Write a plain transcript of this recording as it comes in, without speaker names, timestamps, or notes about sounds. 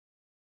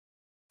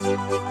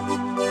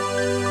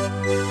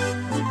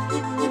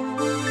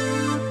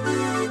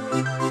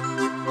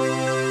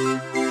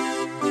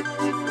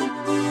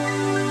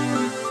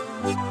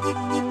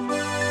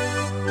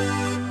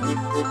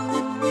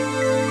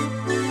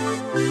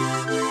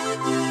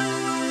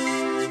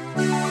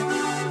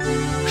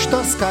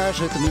Что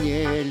скажет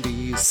мне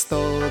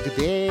листок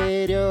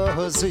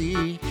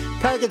березы,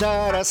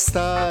 когда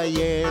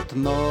растает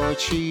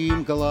ночи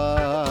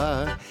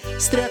мгла?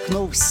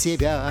 Стряхнув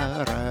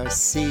себя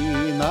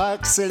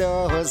росинок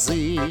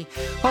слезы,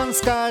 он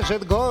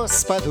скажет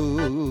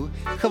Господу: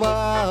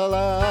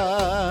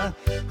 Хвала.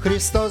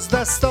 Христос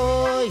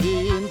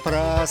достоин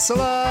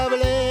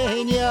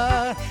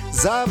прославленья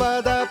за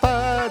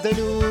водопад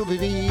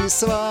любви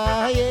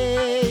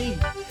Своей.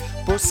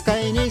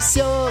 Пускай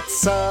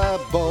несется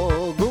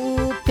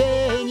Богу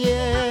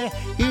пенье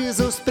из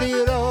уст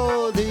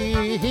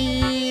природы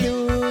и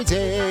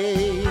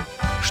людей.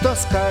 Что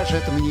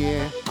скажет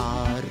мне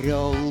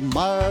орел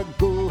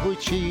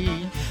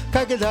могучий,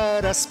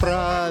 когда,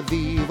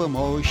 расправив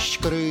мощь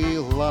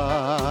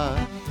крыла,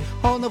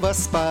 он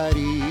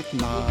воспарит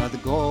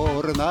над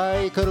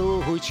горной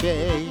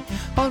кручей?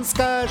 Он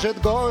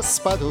скажет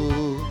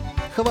Господу: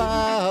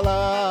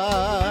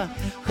 Хвала.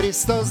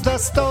 Христос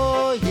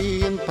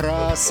достоин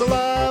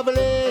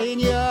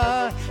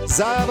прославленья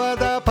за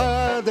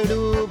водопад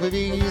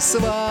любви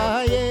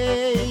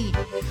Своей.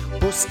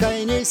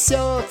 Пускай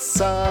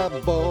несется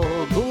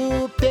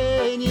Богу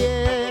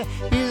пенье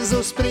из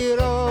уст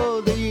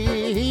природы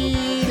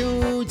и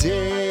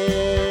людей.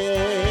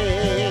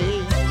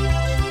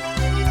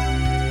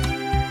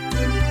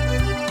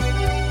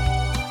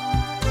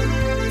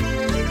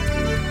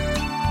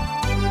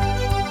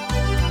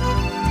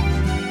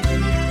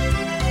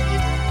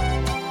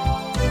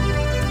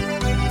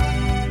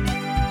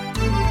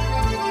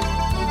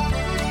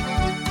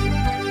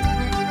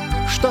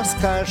 Что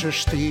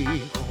скажешь ты,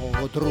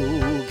 о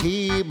друг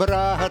и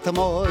брат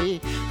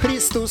мой,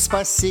 Христу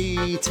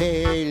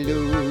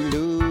Спасителю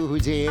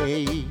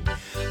людей?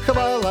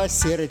 Хвала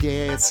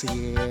сердец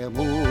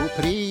Ему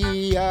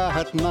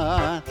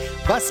приятна,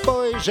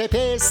 воспой же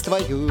песнь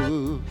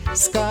твою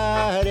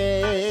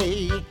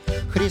скорей.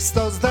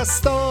 Христос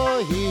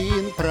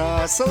достоин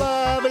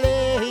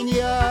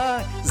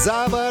прославленья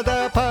за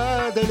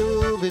водопад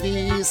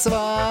любви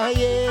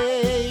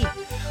Своей.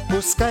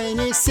 Пускай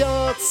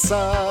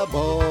несется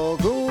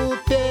Богу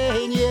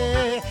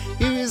пенье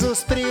из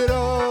уст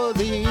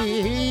природы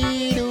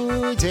и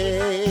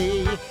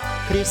людей.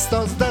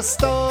 Христос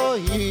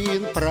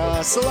достоин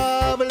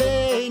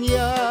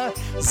прославленья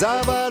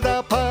за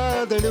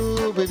водопад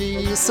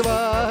любви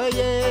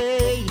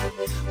Своей.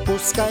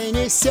 Пускай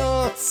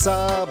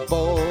несется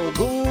Богу